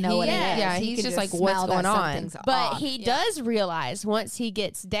He yet. doesn't know what it is. Yeah, He he's can just like, smell what's that going on? something's But off. he does realize once he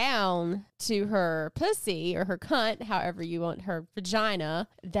gets down to her pussy or her cunt, however you want her vagina,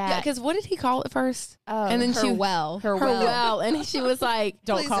 Yeah, that because what did he call it first? Oh, and then her she well. her well, and she was like,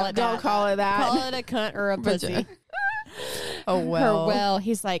 don't Please call it don't that. call it that. Call it a cunt or a pussy. Oh well. Her well.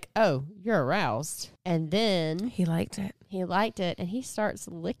 He's like, "Oh, you're aroused," and then He liked it. he liked it, and he starts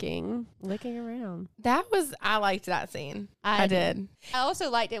licking around. I liked that scene. I did. I also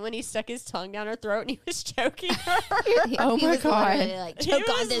liked it when he stuck his tongue down her throat and he was choking her. Oh He my was God. literally like, He choke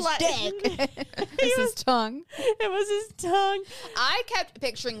on was this like- dick. This is tongue. It was his tongue. I kept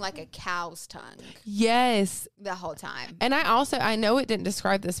picturing like a cow's tongue Yes. the whole time. And I know it didn't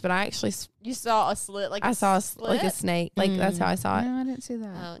describe this, but I actually, You saw a slit, like I saw slit? like a snake. Like that's how I saw it. I didn't see that.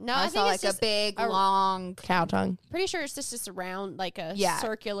 Oh, no, I I saw think like it's a just big, a- long. Cow tongue. Pretty sure it's just around like a Yeah.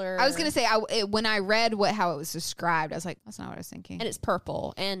 circular. I was gonna say when I read how it was described, I was like, that's not what I was thinking. and it's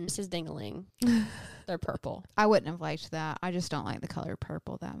purple, and it's his dingaling. They're purple. I wouldn't have liked that. I just don't like the color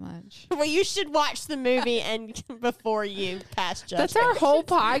purple that much. Well, you should watch the movie and before you pass judgment. That's our whole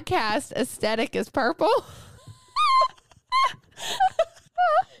podcast aesthetic is purple.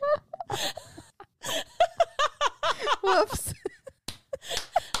 Whoops.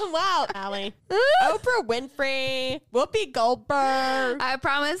 Wow, Allie. Oprah Winfrey, Whoopi Goldberg. I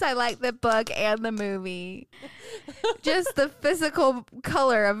promise I like the book and the movie. Just the physical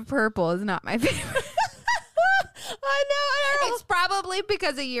color of purple is not my favorite. I know. It's probably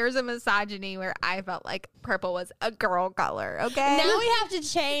because of years of misogyny where I felt like purple was a girl color, okay? Now we have to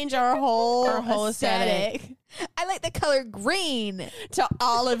change our whole aesthetic I like the color green. to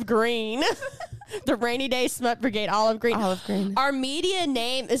olive green. The Rainy Day Smut Brigade olive green. Olive green. Our media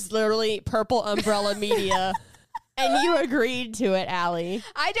name is literally Purple Umbrella Media. And you agreed to it, Allie.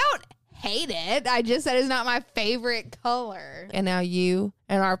 I don't hate it. I just said it's not my favorite color. And now you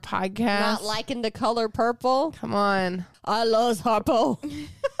and our podcast. Not liking the color purple. Come on. I love purple.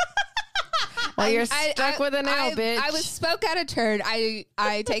 Well, you're stuck with a nail, bitch. I was spoke out of turn. I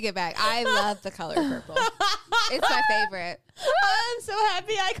take it back. I love the color purple. It's my favorite. I'm so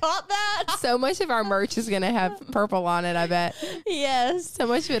happy I caught that. So much of our merch is going to have purple on it, I bet. Yes. So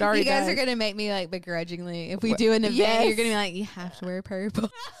much of it already You guys does. are gonna make me like begrudgingly. If we do an event, Yes. you're gonna be like, you have to wear purple.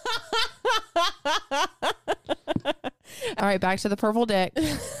 All right, back to the purple dick.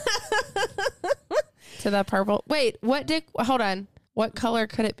 To the purple. Wait, what dick? Hold on. What color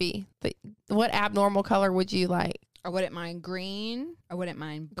could it be? What abnormal color would you like? I wouldn't mind green. I wouldn't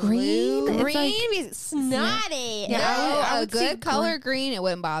mind Green? blue. It's Green like- is snotty. Yeah, No, I a would see good color green, it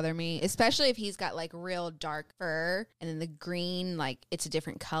wouldn't bother me, especially if he's got like real dark fur and then the green, like it's a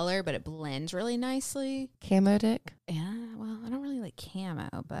different color, but it blends really nicely. Camo dick? Yeah, well, I don't really like camo,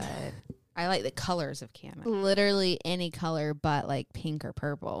 but I like the colors of camo. Literally any color but like pink or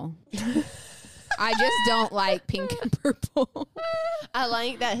purple. I just don't like pink and purple. I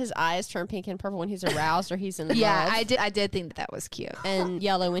like that his eyes turn pink and purple when he's aroused or he's in love. Yeah, I did think that was cute. And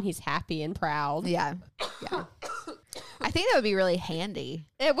yellow when he's happy and proud. Yeah. I think that would be really handy.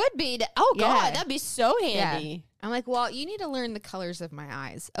 It would be. God, that'd be so handy. Yeah. I'm like, well, you need to learn the colors of my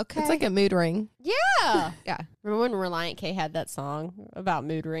eyes. Okay. It's like a mood ring. Yeah. Yeah. Remember when Reliant K had that song about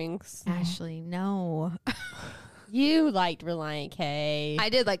mood rings? Ashley, no. You liked Reliant K. I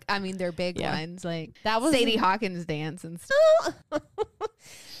did they're big ones. Like That was Sadie Hawkins dance and stuff.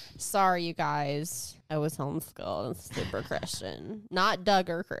 Sorry, you guys. I was homeschooled and super Christian. Not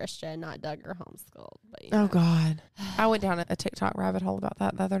Duggar Christian, not Duggar homeschooled. But Oh, God. I went down a TikTok rabbit hole about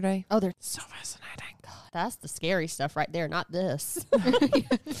that the other day. Oh, they're So fascinating. God, that's the scary stuff right there, not this.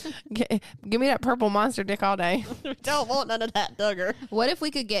 Give me that purple monster dick all day. We don't want none of that, Duggar. What if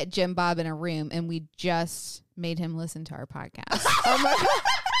we could get Jim Bob in a room and we just made him listen to our podcast? Oh, my God.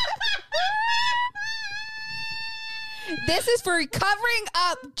 This is for covering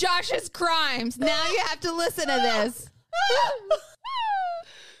up Josh's crimes. Now you have to listen to this.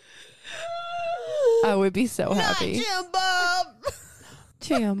 I would be so happy. Jim Bob.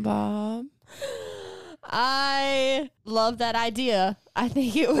 Jim Bob. I love that idea. I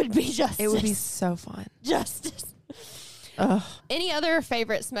think it would be justice. It would be so fun. justice. Ugh. Any other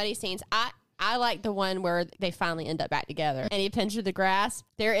favorite smutty scenes? I like the one where they finally end up back together and he pinches the grass.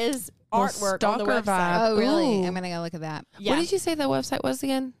 There is artwork on the stalker website. vibe. Oh, really? Ooh. I'm going to go look at that. Yeah. What did you say the website was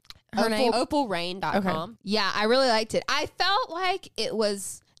again? Her name? OpalReyne.com. Yeah, I really liked it. I felt like it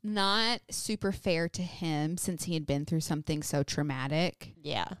was not super fair to him since he had been through something so traumatic.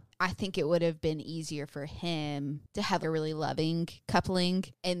 Yeah. I think it would have been easier for him to have a really loving coupling.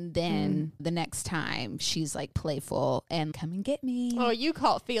 And then the next time she's like playful and come and get me. Oh, you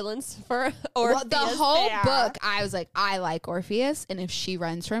caught feelings for Orpheus. Well, the whole there. book, I was like, I like Orpheus. And if she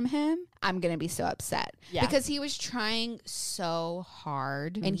runs from him, I'm going to be so upset. Yeah. Because he was trying so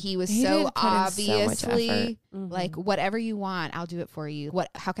hard and he was He so did put in so much obviously effort. like, whatever you want, I'll do it for you.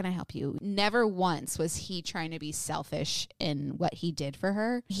 How can I help you? Never once was he trying to be selfish in what he did for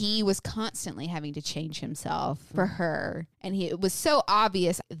her. He was constantly having to change himself for her. And it was so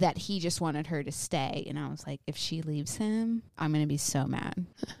obvious that he just wanted her to stay. And I was like, if she leaves him, I'm going to be so mad.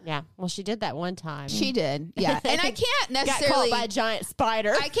 Yeah. Well, she did that one time. She did. Yeah. And I can't got necessarily caught by a giant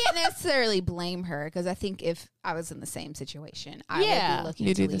spider. I can't necessarily blame her because I think if I was in the same situation, I would be looking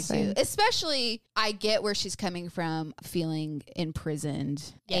you to do the leave same. too. Especially, I get where she's coming from, feeling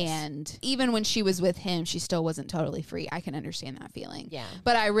imprisoned, Yes. and even when she was with him, she still wasn't totally free. I can understand that feeling. Yeah.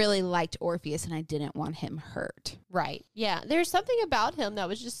 But I really liked Orpheus, and I didn't want him hurt. Right. Yeah. There's something about him that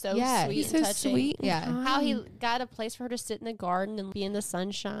was just so Yeah. sweet He's and so touching. sweet. and Yeah. How he kind. got a place for her to sit in the garden and be in the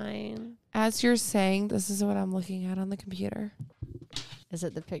sunshine. As you're saying, this is what I'm looking at on the computer. Is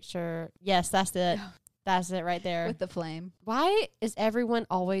it the picture? Yes, that's it. That's it right there. With the flame. Why is everyone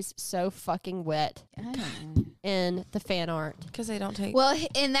always so fucking wet I don't know. in the fan art? Because they don't take. Well,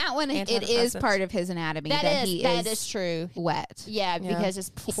 in that one, it is Antidepressants. part of his anatomy that he that is is true. wet. Yeah, Yeah. because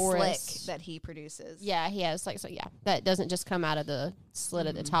it's Slick porous. that he produces. Yeah, he has like so. Yeah, that doesn't just come out of the slit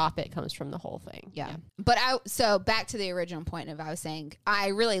at the top. It comes from the whole thing. Yeah. But so back to the original point of I was saying, I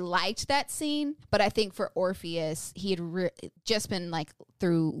really liked that scene, but I think for Orpheus, he had just been like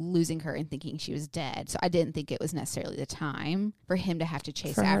through losing her and thinking she was dead. So I didn't think it was necessarily the time for him to have to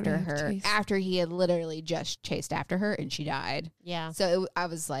chase For her after to have her chase. after he had literally just chased after her and she died. Yeah. So I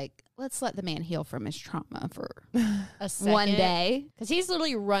was like, let's let the man heal from his trauma for A second. one day. Because he's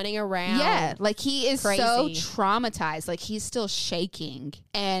literally running around. Yeah, like he is so Crazy. traumatized. Like he's still shaking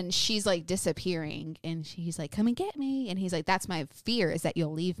and she's like disappearing and he's like, come and get me. And he's like, that's my fear is that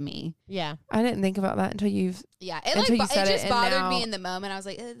you'll leave me. Yeah. I didn't think about that until you've. Yeah, it Until you like said it it, just and bothered now- me in the moment. I was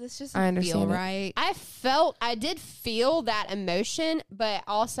like, this just I doesn't feel understand it. right. I did feel that emotion, but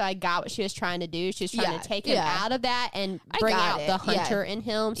also I got what she was trying to do. She was trying Yeah, to take him yeah. out of that and I bring got out it, the yeah. hunter in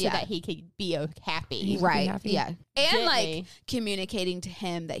him so Yeah. that he could be happy. He- be Right. happy. Yeah. And Get like me. communicating to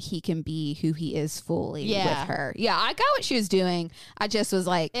him that he can be who he is fully Yeah. with her. Yeah, I got what she was doing. I just was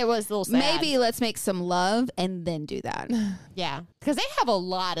like, It was a little sad. maybe let's make some love and then do that. Yeah. Because they have a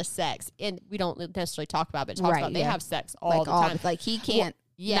lot of sex. And we don't necessarily talk about it, but it talks Right, about they yeah. have sex all the time. like he can't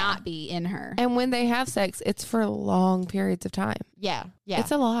yeah. not be in her. And when they have sex, it's for long periods of time. Yeah. Yeah.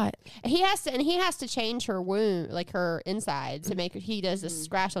 It's a lot. He has to change her womb, like her inside, to make her. He does this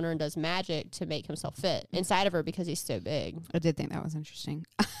scratch on her and does magic to make himself fit inside of her because he's so big. I did think that was interesting.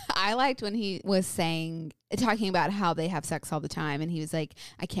 I liked when he was talking about how they have sex all the time. And he was like,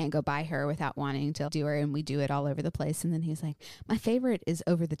 I can't go by her without wanting to do her. And we do it all over the place. And then he's like, my favorite is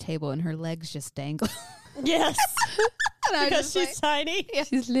over the table and her legs just dangle. Yes. And I was Because just she's tiny.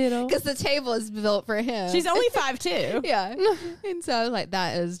 She's little. because the table is built for him. She's only 5'2". yeah. And so I was like,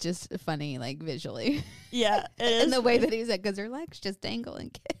 that is just funny, like visually. Yeah. It is. And the way that he's like, because her legs just dangle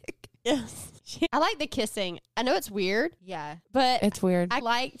and kick. Yes. I like the kissing. I know it's weird, Yeah. but It's weird. I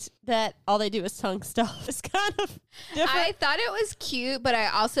liked that all they do is tongue stuff. It's kind of different. I thought it was cute, but I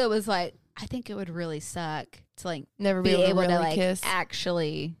also was like, I think it would really suck to like Never be able to really like kiss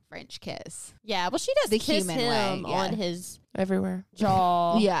actually French kiss. Yeah, well, she does The kiss human him way, yeah. on his everywhere.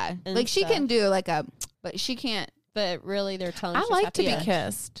 jaw. Yeah. and Like she stuff. can do like a, but she can't. But really, their tongues. I just like have to be yeah.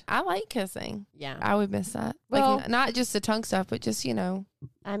 kissed. I like kissing. Yeah, I would miss that. Well- like not just the tongue stuff, but just, I getting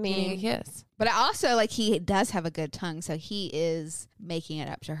a mean, kiss. But I also like he does have a good tongue, so he is making it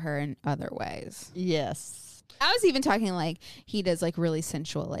up to her in other ways. yes. I was even talking like he does like really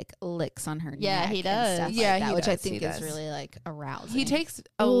sensual like licks on her Yeah, neck he and does. stuff Yeah, like that, he which I does, he think is does. really like arousing. He takes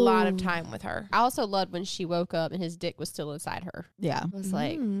a lot of Ooh. time with her. I also loved when she woke up and his dick was still inside her. Yeah, I was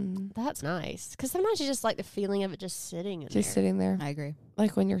like, Mm. that's nice. Because sometimes you just like the feeling of it just sitting in Just there. sitting there. I agree.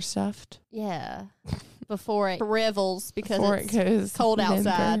 Like when you're stuffed. Yeah. Before it rivels because Before it's it goes cold limber.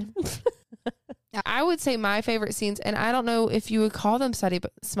 outside. I would say my favorite scenes, and I don't know if you would call them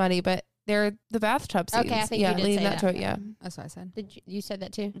smutty, but they're the bathtub scenes. Okay, I think you yeah, did leading say up to that. it. Yeah. That's what I said. Did you said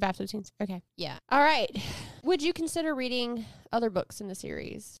that too? Bathtub scenes? Okay. Yeah. All right. Would you consider reading other books in the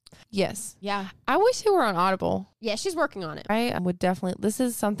series? Yes. Yeah, I wish they were on Audible. Yeah, she's working on it. I would definitely. This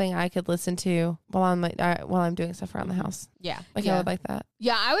is something I could listen to while I'm doing stuff around the house. Yeah. Like Yeah. I would like that.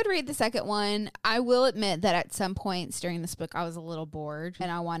 yeah. I would read the second one. I will admit that at some points during this book, I was a little bored,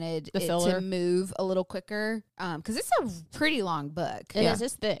 and I wanted The it filler? to move a little quicker because it's a pretty long book. It Yeah. is.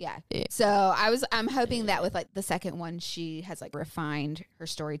 It's thick. Yeah. Yeah. So I'm hoping that with like the second one, she has like refined her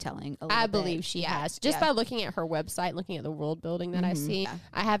storytelling a little I bit. believe she Yeah, has. Just yeah. by looking at her website, looking at the world building that I see. Yeah.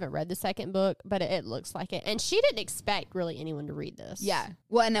 I haven't read the second book, but it looks like it. And she didn't expect really anyone to read this. Yeah.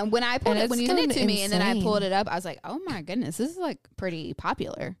 Well, and then when I pulled And it, when you it's sent it to me, and then I insane. pulled it up, I was like, oh my goodness, this is like pretty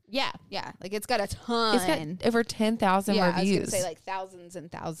popular. Yeah. Yeah. Like it's got a ton. It's got over 10,000 yeah, I was reviews. gonna say like thousands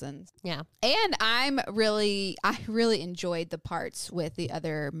and thousands. Yeah. And I really enjoyed the parts with the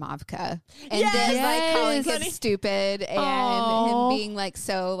other Mavka. And Yes! then like calling Funny. him stupid and Aw. him being like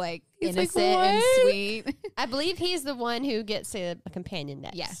so like He's like, innocent and "What?" sweet. I believe he's the one who gets a companion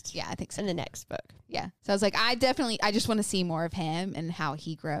next. Yes. Yeah, I think so. In the next book. Yeah. So I was like, I just want to see more of him and how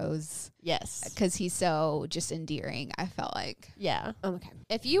he grows Yes. because he's so just endearing. I felt like. Yeah. Okay.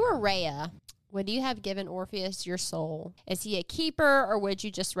 If you were Rhea, would you have given Orpheus your soul? Is he a keeper or would you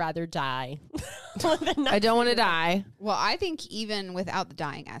just rather die? I don't want to die. Well, I think even without the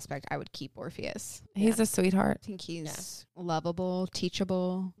dying aspect, I would keep Orpheus. He's a sweetheart. I think he's lovable,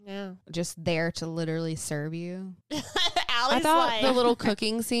 teachable, Yeah. just there to literally serve you. I thought the little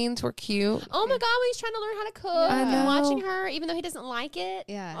cooking scenes were cute. oh my God, when he's trying to learn how to cook I and know. watching her, even though he doesn't like it.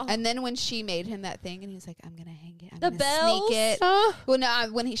 Yeah. Oh. And then when she made him that thing and he was like, I'm going to hang it. I'm The gonna bells? sneak it. Oh, Well, no,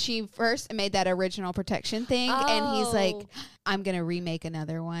 when she first made that original protection thing, and he's like, Oh. I'm going to remake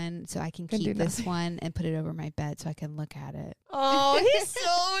another one so I can Can do keep this nothing. one and put it over my bed so I can look at it. Oh, he's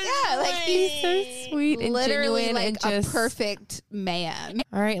so Yeah, like, he's so sweet and Literally genuine like and a just perfect man.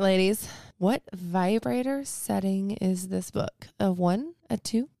 All right, ladies. What vibrator setting is this book? A 1, a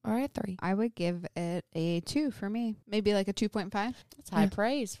 2, or a 3? I would give it a 2 for me. Maybe like a 2.5. That's high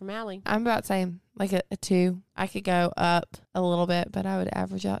praise from Allie. I'm about saying like a 2. I could go up a little bit, but I would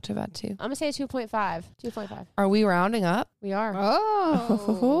average out to about 2. I'm going to say 2.5. 2.5. Are we rounding up? We are.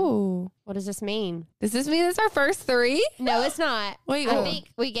 Oh. What does this mean? Does this mean it's our first 3? No, it's not. Wait, I oh. think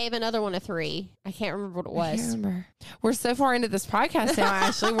we gave another one a 3. I can't remember what it I can't was. remember. We're so far into this podcast now,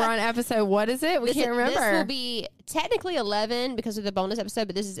 Ashley. We're on episode, what is it? We This can't is- remember. This will be technically 11 because of the bonus episode,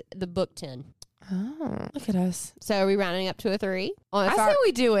 but this is the book 10. Oh, look at us. So are we rounding up to a 3? I say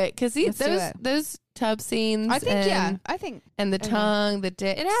we do it because Let's do it. those tub scenes. I think, and, yeah. I think. And the tongue, the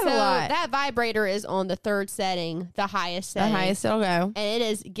dick. It had So a lot. that vibrator is on the 3rd setting, the highest The setting. highest it'll go. And it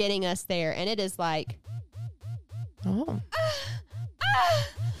is getting us there. And it is like, Oh.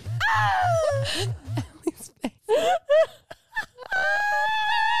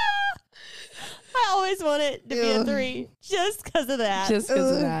 I always want it to be a Ew. 3 just because of that. Just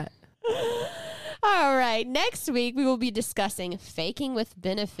because of that. All right. Next week, we will be discussing Faking with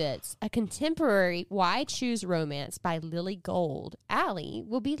Benefits, a contemporary Why Choose Romance by Lily Gold. Allie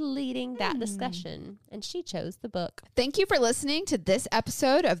will be leading that discussion, and she chose the book. Thank you for listening to this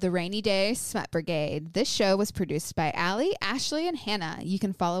episode of the Rainy Day Smut Brigade. This show was produced by Allie, Ashley, and Hannah. You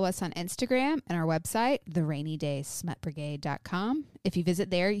can follow us on Instagram and our website, therainydaysmutbrigade.com. If you visit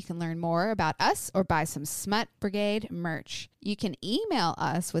there, you can learn more about us or buy some Smut Brigade merch. You can email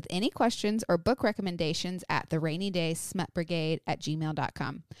us with any questions or book recommendations at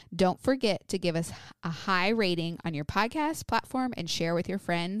therainydaysmutbrigade@gmail.com. Don't forget to give us a high rating on your podcast platform and share with your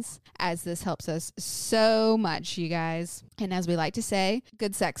friends, as this helps us so much, you guys. And as we like to say,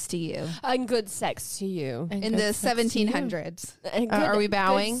 good sex to you. And good sex to you. In the 1700s. Are we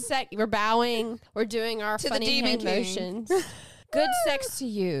bowing? We're bowing. We're doing our To the funny Demon hand King. motions. Good sex to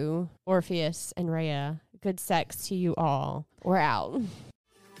you, Orpheus and Rhea. Good sex to you all. We're out.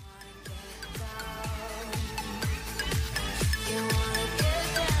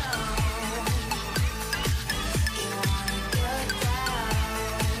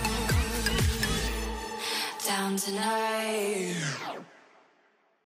 Down tonight.